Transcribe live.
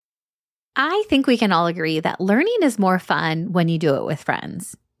I think we can all agree that learning is more fun when you do it with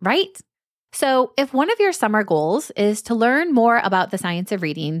friends, right? So if one of your summer goals is to learn more about the science of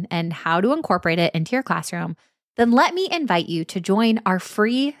reading and how to incorporate it into your classroom, then let me invite you to join our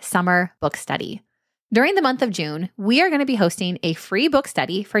free summer book study. During the month of June, we are going to be hosting a free book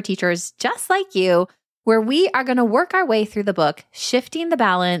study for teachers just like you, where we are going to work our way through the book, Shifting the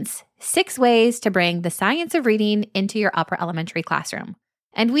Balance, 6 Ways to Bring the Science of Reading into Your Upper Elementary Classroom.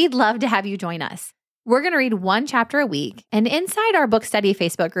 And we'd love to have you join us. We're going to read 1 chapter a week, and inside our book study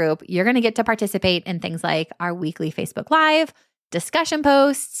Facebook group, you're going to get to participate in things like our weekly Facebook Live, discussion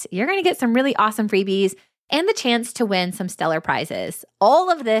posts, you're going to get some really awesome freebies, and the chance to win some stellar prizes. All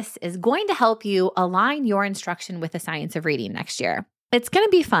of this is going to help you align your instruction with the science of reading next year. It's going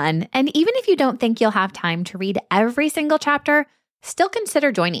to be fun, and even if you don't think you'll have time to read every single chapter, still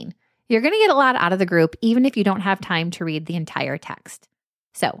consider joining. You're going to get a lot out of the group, even if you don't have time to read the entire text.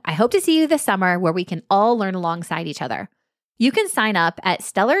 So I hope to see you this summer where we can all learn alongside each other. You can sign up at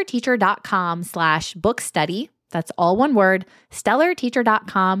stellarteacher.com/bookstudy. That's all one word,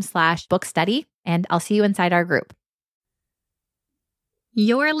 stellarteacher.com/bookstudy, and I'll see you inside our group.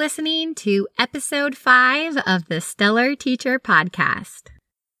 You're listening to episode 5 of the Stellar Teacher Podcast.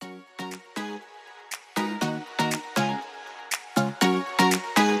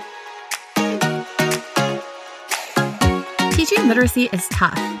 Teaching literacy is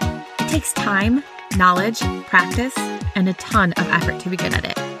tough. It takes time, knowledge, practice, and a ton of effort to be good at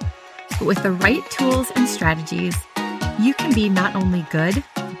it. But with the right tools and strategies, you can be not only good,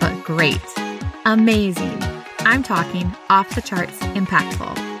 but great. Amazing. I'm talking off the charts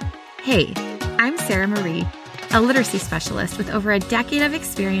impactful. Hey, I'm Sarah Marie, a literacy specialist with over a decade of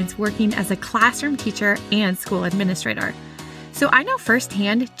experience working as a classroom teacher and school administrator. So I know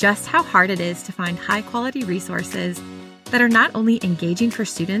firsthand just how hard it is to find high-quality resources that are not only engaging for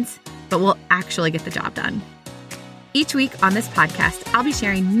students, but will actually get the job done. Each week on this podcast, I'll be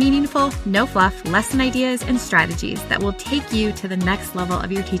sharing meaningful, no-fluff lesson ideas and strategies that will take you to the next level of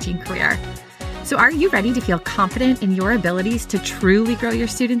your teaching career. So are you ready to feel confident in your abilities to truly grow your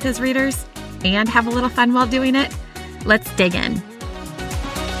students as readers and have a little fun while doing it? Let's dig in.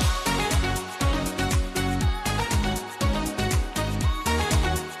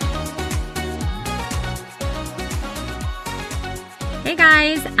 Hey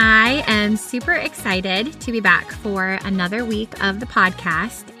guys, I am super excited to be back for another week of the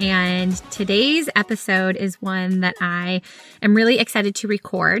podcast, and today's episode is one that I am really excited to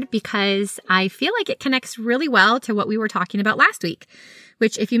record because I feel like it connects really well to what we were talking about last week,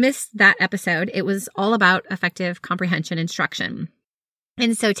 which if you missed that episode, it was all about effective comprehension instruction.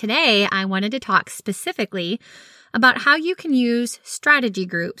 And so today I wanted to talk specifically about how you can use strategy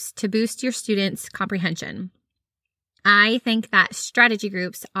groups to boost your students' comprehension. I think that strategy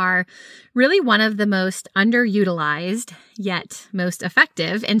groups are really one of the most underutilized, yet most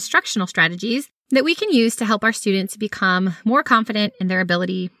effective instructional strategies that we can use to help our students become more confident in their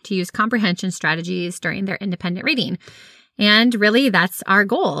ability to use comprehension strategies during their independent reading. And really, that's our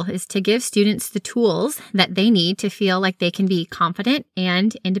goal, is to give students the tools that they need to feel like they can be confident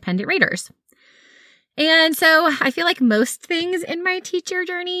and independent readers. And so I feel like most things in my teacher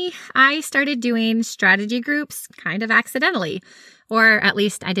journey, I started doing strategy groups kind of accidentally, or at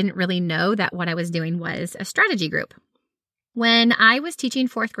least I didn't really know that what I was doing was a strategy group. When I was teaching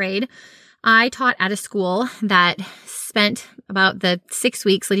 4th grade, I taught at a school that spent about the 6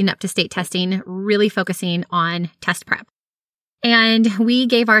 weeks leading up to state testing really focusing on test prep. And we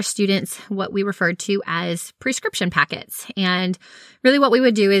gave our students what we referred to as prescription packets. And really what we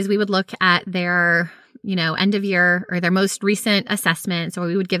would do is we would look at their end of year or their most recent assessments, or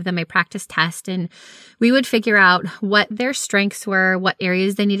we would give them a practice test and we would figure out what their strengths were, what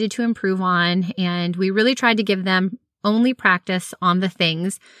areas they needed to improve on. And we really tried to give them only practice on the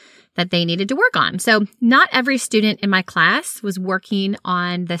things that they needed to work on. So not every student in my class was working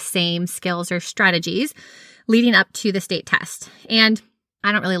on the same skills or strategies leading up to the state test. And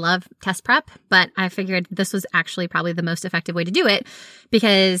I don't really love test prep, but I figured this was actually probably the most effective way to do it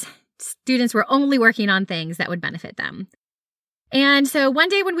because students were only working on things that would benefit them. And so one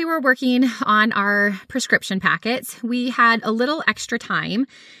day when we were working on our prescription packets, we had a little extra time.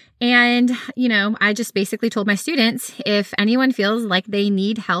 And, I just basically told my students, if anyone feels like they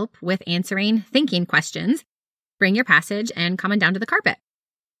need help with answering thinking questions, bring your passage and come on down to the carpet.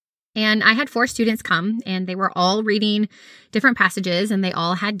 And I had 4 students come and they were all reading different passages and they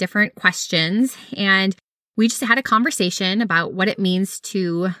all had different questions. And we just had a conversation about what it means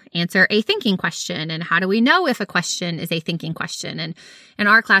to answer a thinking question and how do we know if a question is a thinking question. And in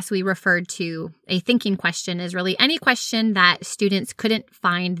our class, we referred to a thinking question as really any question that students couldn't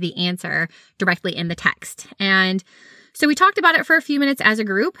find the answer directly in the text. And so we talked about it for a few minutes as a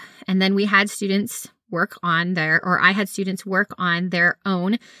group, and then we had students I had students work on their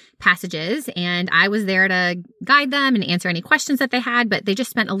own passages, and I was there to guide them and answer any questions that they had, but they just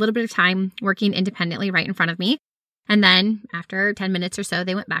spent a little bit of time working independently right in front of me. And then after 10 minutes or so,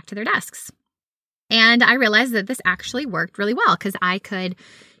 they went back to their desks. And I realized that this actually worked really well because I could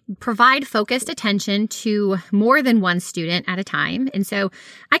provide focused attention to more than one student at a time. And so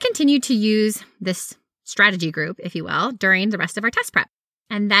I continued to use this strategy group, if you will, during the rest of our test prep.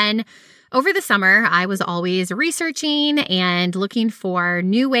 And then over the summer, I was always researching and looking for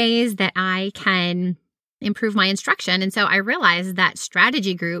new ways that I can improve my instruction. And so I realized that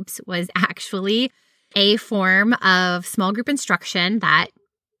strategy groups was actually a form of small group instruction that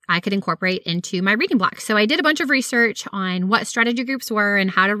I could incorporate into my reading block. So I did a bunch of research on what strategy groups were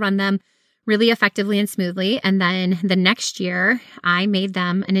and how to run them really effectively and smoothly. And then the next year, I made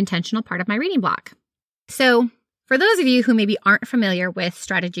them an intentional part of my reading block. So for those of you who maybe aren't familiar with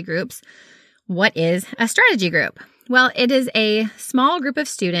strategy groups, what is a strategy group? Well, it is a small group of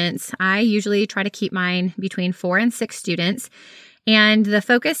students. I usually try to keep mine between 4 and 6 students. And the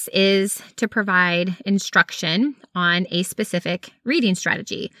focus is to provide instruction on a specific reading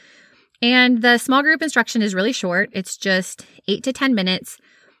strategy. And the small group instruction is really short. It's just 8 to 10 minutes.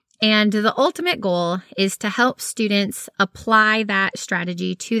 And the ultimate goal is to help students apply that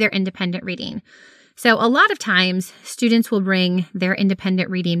strategy to their independent reading. So a lot of times, students will bring their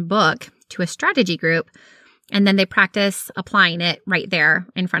independent reading book to a strategy group, and then they practice applying it right there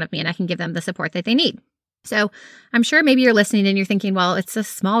in front of me, and I can give them the support that they need. So I'm sure maybe you're listening and you're thinking, well, it's a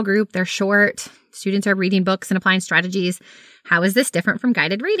small group, they're short, students are reading books and applying strategies. How is this different from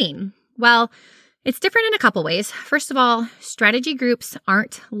guided reading? Well, it's different in a couple ways. First of all, strategy groups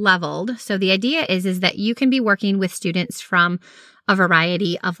aren't leveled. So the idea is that you can be working with students from a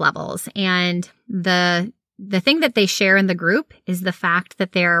variety of levels. And the thing that they share in the group is the fact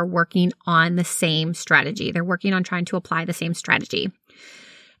that they're working on the same strategy. They're working on trying to apply the same strategy.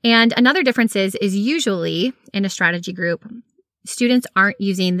 And another difference is usually in a strategy group, students aren't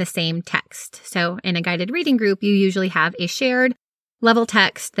using the same text. So in a guided reading group, you usually have a shared level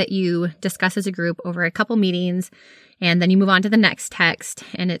text that you discuss as a group over a couple meetings, and then you move on to the next text,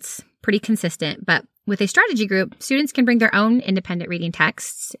 and it's pretty consistent. But with a strategy group, students can bring their own independent reading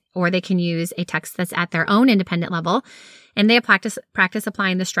texts, or they can use a text that's at their own independent level, and they practice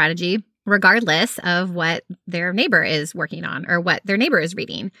applying the strategy regardless of what their neighbor is working on or what their neighbor is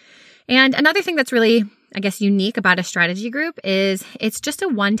reading. And another thing that's really, I guess, unique about a strategy group is it's just a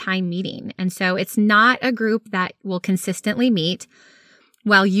one-time meeting. And so it's not a group that will consistently meet.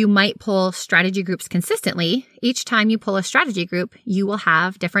 While you might pull strategy groups consistently, each time you pull a strategy group, you will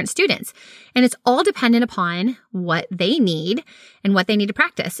have different students. And it's all dependent upon what they need and what they need to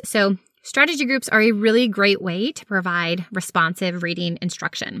practice. So strategy groups are a really great way to provide responsive reading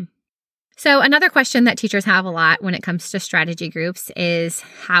instruction. So another question that teachers have a lot when it comes to strategy groups is,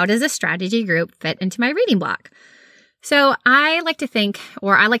 how does a strategy group fit into my reading block? So I like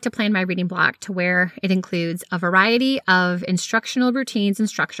to plan my reading block to where it includes a variety of instructional routines and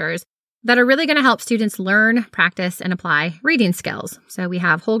structures that are really going to help students learn, practice, and apply reading skills. So we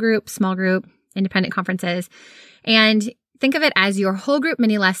have whole group, small group, independent conferences, and think of it as your whole group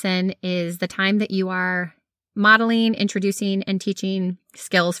mini lesson is the time that you are modeling, introducing, and teaching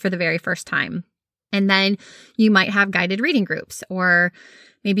skills for the very first time. And then you might have guided reading groups, or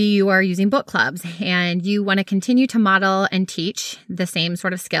maybe you are using book clubs and you want to continue to model and teach the same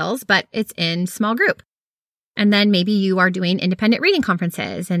sort of skills, but it's in small group. And then maybe you are doing independent reading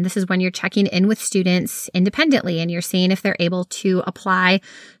conferences, and this is when you're checking in with students independently and you're seeing if they're able to apply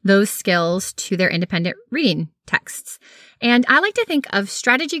those skills to their independent reading texts. And I like to think of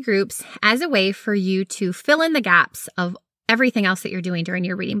strategy groups as a way for you to fill in the gaps of everything else that you're doing during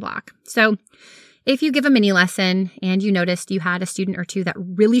your reading block. So if you give a mini lesson and you noticed you had a student or two that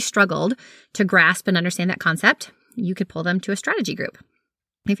really struggled to grasp and understand that concept, you could pull them to a strategy group.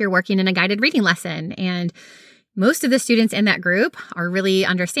 If you're working in a guided reading lesson and most of the students in that group are really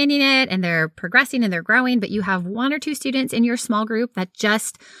understanding it and they're progressing and they're growing, but you have 1 or 2 students in your small group that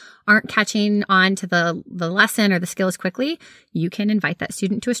just aren't catching on to the lesson or the skills quickly, you can invite that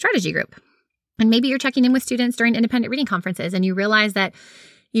student to a strategy group. And maybe you're checking in with students during independent reading conferences and you realize that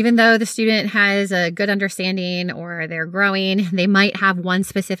Even though the student has a good understanding or they're growing, they might have one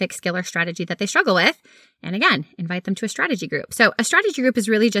specific skill or strategy that they struggle with. And again, invite them to a strategy group. So a strategy group is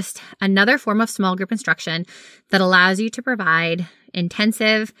really just another form of small group instruction that allows you to provide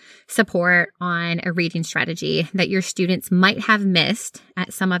intensive support on a reading strategy that your students might have missed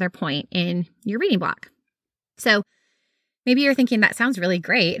at some other point in your reading block. So maybe you're thinking, that sounds really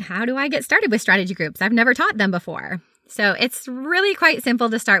great. How do I get started with strategy groups? I've never taught them before. So it's really quite simple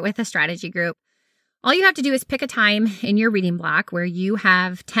to start with a strategy group. All you have to do is pick a time in your reading block where you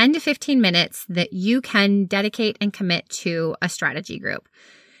have 10 to 15 minutes that you can dedicate and commit to a strategy group.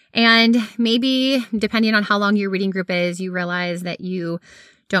 And maybe depending on how long your reading group is, you realize that you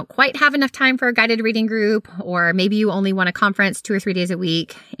don't quite have enough time for a guided reading group, or maybe you only want a conference 2 or 3 days a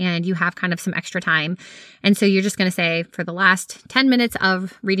week and you have kind of some extra time. And so you're just going to say, for the last 10 minutes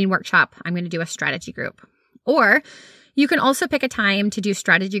of reading workshop, I'm going to do a strategy group. Or you can also pick a time to do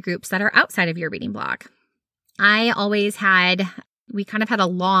strategy groups that are outside of your reading block. We kind of had a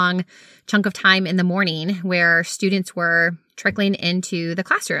long chunk of time in the morning where students were trickling into the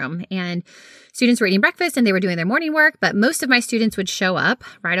classroom and students were eating breakfast and they were doing their morning work, but most of my students would show up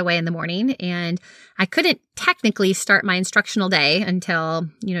right away in the morning and I couldn't technically start my instructional day until,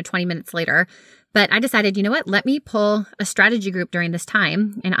 20 minutes later. But I decided, let me pull a strategy group during this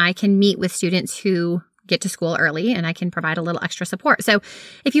time and I can meet with students who get to school early and I can provide a little extra support. So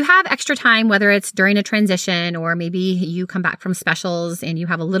if you have extra time, whether it's during a transition or maybe you come back from specials and you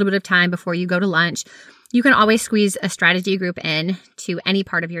have a little bit of time before you go to lunch, you can always squeeze a strategy group in to any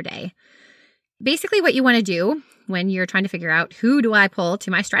part of your day. Basically, what you want to do when you're trying to figure out who do I pull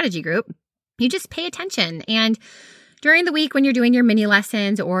to my strategy group, you just pay attention. And during the week when you're doing your mini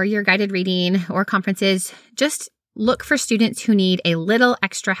lessons or your guided reading or conferences, just look for students who need a little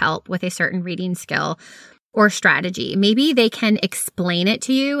extra help with a certain reading skill or strategy. Maybe they can explain it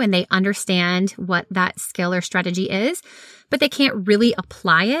to you and they understand what that skill or strategy is, but they can't really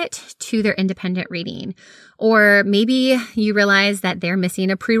apply it to their independent reading. Or maybe you realize that they're missing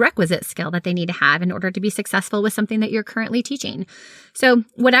a prerequisite skill that they need to have in order to be successful with something that you're currently teaching. So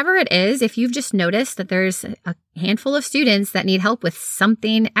whatever it is, if you've just noticed that there's a handful of students that need help with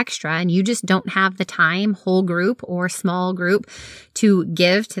something extra and you just don't have the time, whole group or small group, to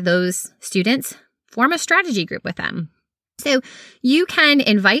give to those students, form a strategy group with them. So you can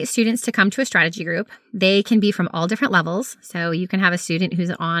invite students to come to a strategy group. They can be from all different levels. So you can have a student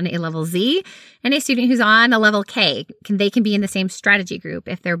who's on a level Z and a student who's on a level K. They can be in the same strategy group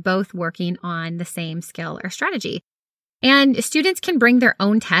if they're both working on the same skill or strategy. And students can bring their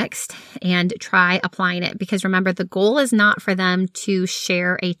own text and try applying it because remember, the goal is not for them to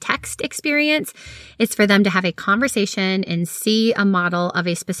share a text experience. It's for them to have a conversation and see a model of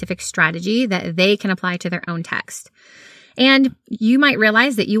a specific strategy that they can apply to their own text. And you might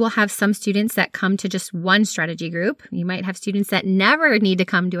realize that you will have some students that come to just one strategy group. You might have students that never need to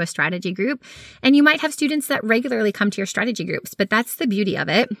come to a strategy group. And you might have students that regularly come to your strategy groups. But that's the beauty of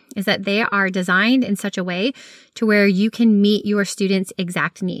it, is that they are designed in such a way to where you can meet your students'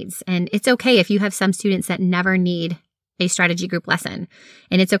 exact needs. And it's okay if you have some students that never need a strategy group lesson.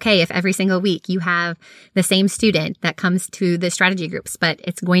 And it's okay if every single week you have the same student that comes to the strategy groups, but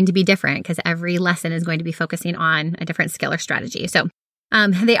it's going to be different because every lesson is going to be focusing on a different skill or strategy. So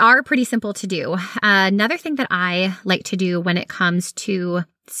they are pretty simple to do. Another thing that I like to do when it comes to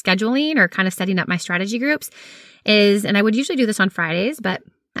scheduling or kind of setting up my strategy groups is, and I would usually do this on Fridays, but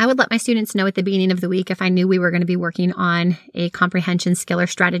I would let my students know at the beginning of the week if I knew we were going to be working on a comprehension skill or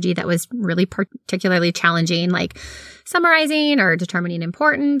strategy that was really particularly challenging, like summarizing or determining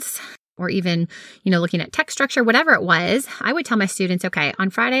importance, or even, looking at text structure, whatever it was. I would tell my students, okay, on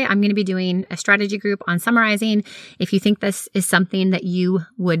Friday, I'm going to be doing a strategy group on summarizing. If you think this is something that you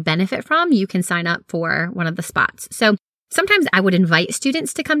would benefit from, you can sign up for one of the spots. So sometimes I would invite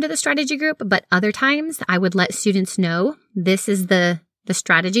students to come to the strategy group, but other times I would let students know this is the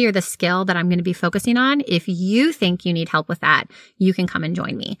strategy or the skill that I'm going to be focusing on. If you think you need help with that, you can come and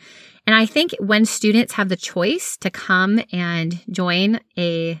join me. And I think when students have the choice to come and join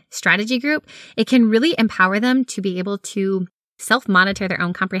a strategy group, it can really empower them to be able to self-monitor their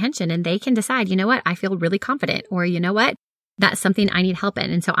own comprehension. And they can decide, you know what, I feel really confident, or you know what, that's something I need help in.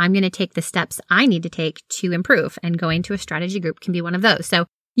 And so I'm going to take the steps I need to take to improve. And going to a strategy group can be one of those. So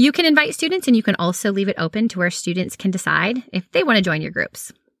you can invite students and you can also leave it open to where students can decide if they want to join your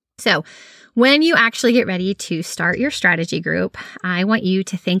groups. So when you actually get ready to start your strategy group, I want you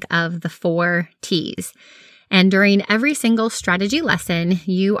to think of the 4 T's. And during every single strategy lesson,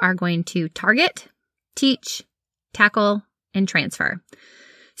 you are going to target, teach, tackle, and transfer.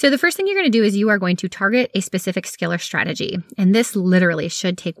 So the first thing you're going to do is you are going to target a specific skill or strategy. And this literally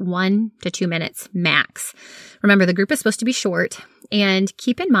should take 1 to 2 minutes max. Remember, the group is supposed to be short. And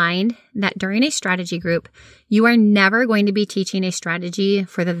keep in mind that during a strategy group, you are never going to be teaching a strategy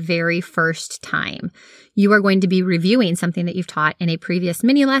for the very first time. You are going to be reviewing something that you've taught in a previous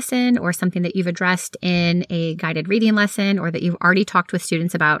mini lesson or something that you've addressed in a guided reading lesson or that you've already talked with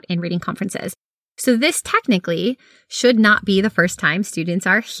students about in reading conferences. So this technically should not be the first time students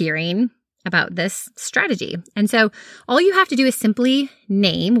are hearing about this strategy. And so all you have to do is simply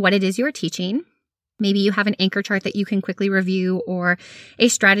name what it is you're teaching. Maybe you have an anchor chart that you can quickly review or a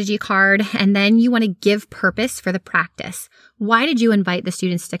strategy card, and then you want to give purpose for the practice. Why did you invite the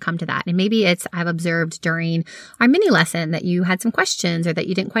students to come to that? And maybe it's, I've observed during our mini lesson that you had some questions or that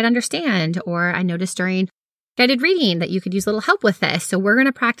you didn't quite understand, or I noticed during guided reading that you could use a little help with this. So we're going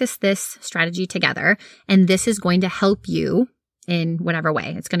to practice this strategy together, and this is going to help you in whatever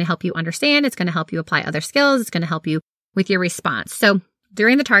way. It's going to help you understand. It's going to help you apply other skills. It's going to help you with your response. So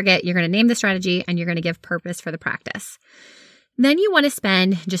during the target, you're going to name the strategy and you're going to give purpose for the practice. Then you want to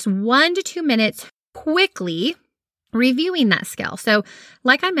spend just 1 to 2 minutes quickly reviewing that skill. So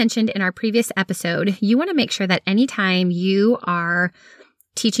like I mentioned in our previous episode, you want to make sure that anytime you are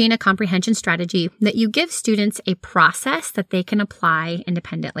teaching a comprehension strategy, that you give students a process that they can apply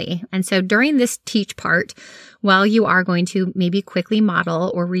independently. And so during this teach part, while you are going to maybe quickly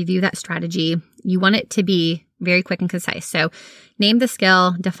model or review that strategy, you want it to be very quick and concise. So name the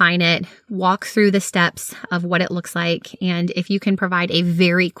skill, define it, walk through the steps of what it looks like. And if you can provide a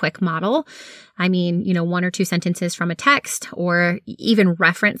very quick model, 1 or 2 sentences from a text, or even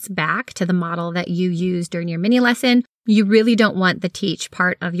reference back to the model that you used during your mini lesson, you really don't want the teach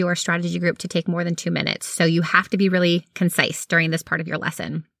part of your strategy group to take more than 2 minutes. So you have to be really concise during this part of your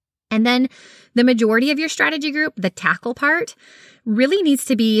lesson. And then the majority of your strategy group, the tackle part, really needs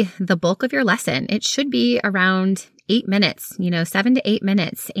to be the bulk of your lesson. It should be around 8 minutes, 7 to 8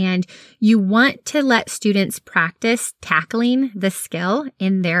 minutes. And you want to let students practice tackling the skill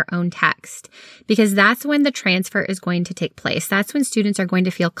in their own text, because that's when the transfer is going to take place. That's when students are going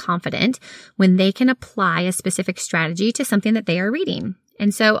to feel confident when they can apply a specific strategy to something that they are reading.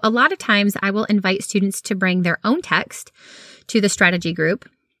 And so a lot of times I will invite students to bring their own text to the strategy group.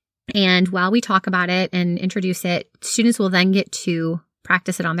 And while we talk about it and introduce it, students will then get to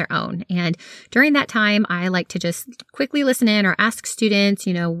practice it on their own. And during that time, I like to just quickly listen in or ask students,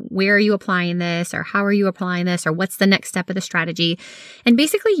 where are you applying this, or how are you applying this, or what's the next step of the strategy? And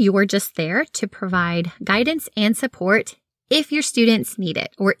basically, you're just there to provide guidance and support if your students need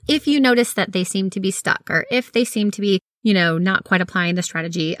it, or if you notice that they seem to be stuck, or if they seem to be not quite applying the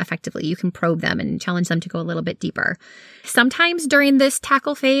strategy effectively. You can probe them and challenge them to go a little bit deeper. Sometimes during this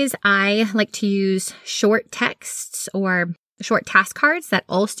tackle phase, I like to use short texts or short task cards that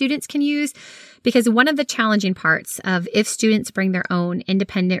all students can use, because one of the challenging parts of if students bring their own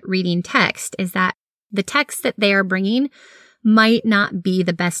independent reading text is that the text that they are bringing might not be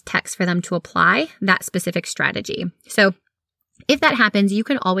the best text for them to apply that specific strategy. So if that happens, you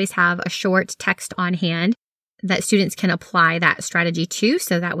can always have a short text on hand that students can apply that strategy to,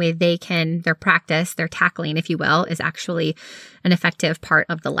 so that way their practice, their tackling, if you will, is actually an effective part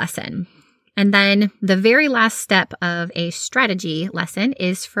of the lesson. And then the very last step of a strategy lesson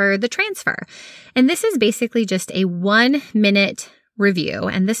is for the transfer. And this is basically just a 1-minute review.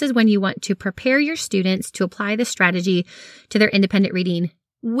 And this is when you want to prepare your students to apply the strategy to their independent reading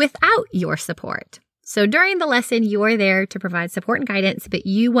without your support. So during the lesson, you're there to provide support and guidance, but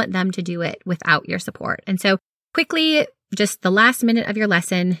you want them to do it without your support. And so quickly, just the last minute of your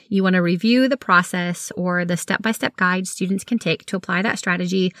lesson, you want to review the process or the step-by-step guide students can take to apply that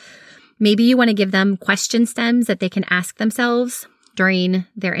strategy. Maybe you want to give them question stems that they can ask themselves during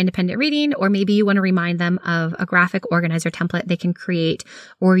their independent reading, or maybe you want to remind them of a graphic organizer template they can create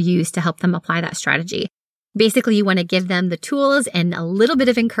or use to help them apply that strategy. Basically, you want to give them the tools and a little bit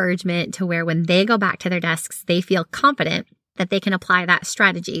of encouragement to where when they go back to their desks, they feel confident that they can apply that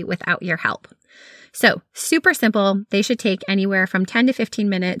strategy without your help. So super simple. They should take anywhere from 10 to 15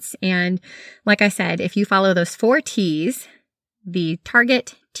 minutes. And like I said, if you follow those 4 T's, the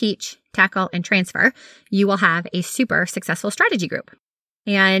target, teach, tackle, and transfer, you will have a super successful strategy group.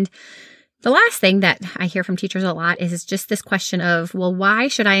 And the last thing that I hear from teachers a lot is just this question of, well, why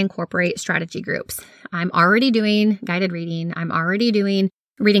should I incorporate strategy groups? I'm already doing guided reading. I'm already doing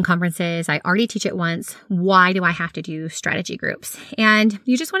reading conferences. I already teach it once. Why do I have to do strategy groups? And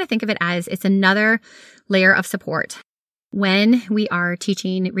you just want to think of it as it's another layer of support. When we are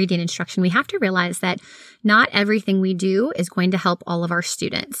teaching reading instruction, we have to realize that not everything we do is going to help all of our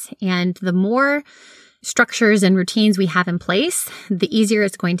students. And the more structures and routines we have in place, the easier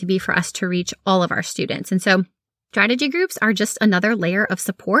it's going to be for us to reach all of our students. And so strategy groups are just another layer of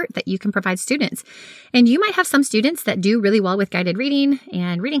support that you can provide students. And you might have some students that do really well with guided reading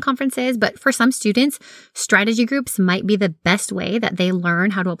and reading conferences, but for some students, strategy groups might be the best way that they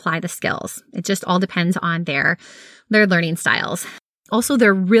learn how to apply the skills. It just all depends on their learning styles. Also,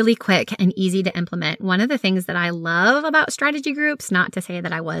 they're really quick and easy to implement. One of the things that I love about strategy groups, not to say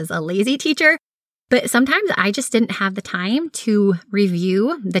that I was a lazy teacher, but sometimes I just didn't have the time to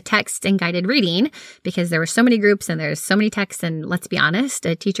review the text and guided reading because there were so many groups and there's so many texts. And let's be honest,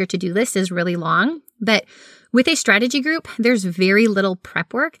 a teacher to-do list is really long. But with a strategy group, there's very little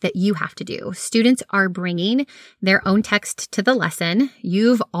prep work that you have to do. Students are bringing their own text to the lesson.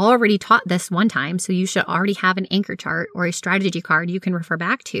 You've already taught this one time, so you should already have an anchor chart or a strategy card you can refer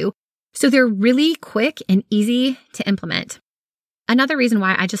back to. So they're really quick and easy to implement. Another reason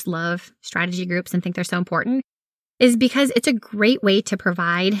why I just love strategy groups and think they're so important is because it's a great way to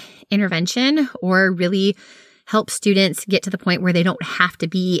provide intervention or really help students get to the point where they don't have to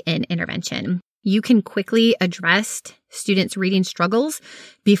be in intervention. You can quickly address students' reading struggles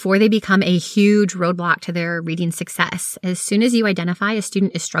before they become a huge roadblock to their reading success. As soon as you identify a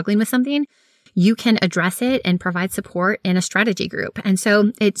student is struggling with something, you can address it and provide support in a strategy group. And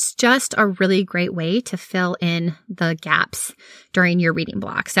so it's just a really great way to fill in the gaps during your reading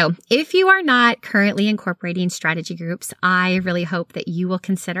block. So if you are not currently incorporating strategy groups, I really hope that you will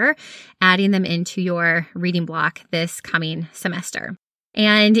consider adding them into your reading block this coming semester.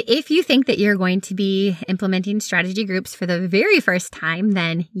 And if you think that you're going to be implementing strategy groups for the very first time,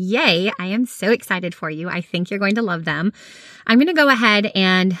 then yay, I am so excited for you. I think you're going to love them. I'm going to go ahead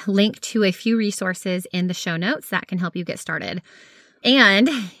and link to a few resources in the show notes that can help you get started. And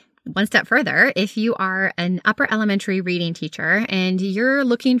one step further, if you are an upper elementary reading teacher and you're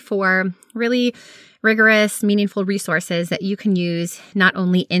looking for really rigorous, meaningful resources that you can use not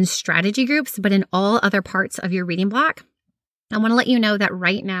only in strategy groups, but in all other parts of your reading block, I want to let you know that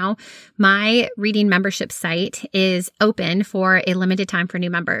right now, my reading membership site is open for a limited time for new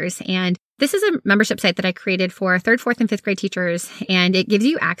members. And this is a membership site that I created for 3rd, 4th, and 5th grade teachers, and it gives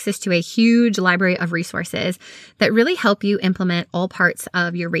you access to a huge library of resources that really help you implement all parts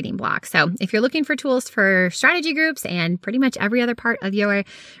of your reading block. So if you're looking for tools for strategy groups and pretty much every other part of your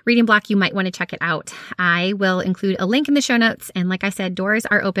reading block, you might want to check it out. I will include a link in the show notes. And like I said, doors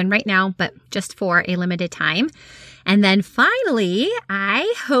are open right now, but just for a limited time. And then finally,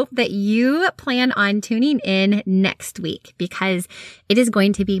 I hope that you plan on tuning in next week because it is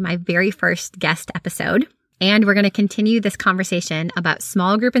going to be my very first guest episode. And we're going to continue this conversation about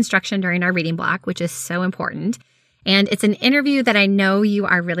small group instruction during our reading block, which is so important. And it's an interview that I know you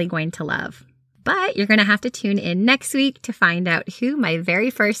are really going to love. But you're going to have to tune in next week to find out who my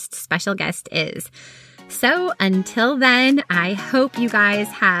very first special guest is. So until then, I hope you guys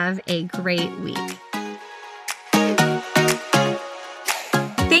have a great week.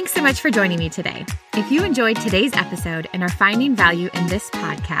 Thanks so much for joining me today. If you enjoyed today's episode and are finding value in this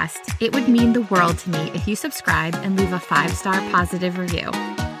podcast, it would mean the world to me if you subscribe and leave a 5-star positive review.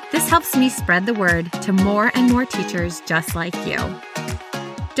 This helps me spread the word to more and more teachers just like you.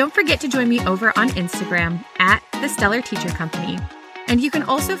 Don't forget to join me over on Instagram at The Stellar Teacher Company. And you can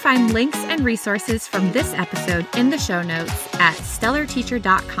also find links and resources from this episode in the show notes at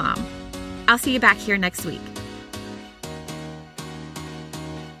stellarteacher.com. I'll see you back here next week.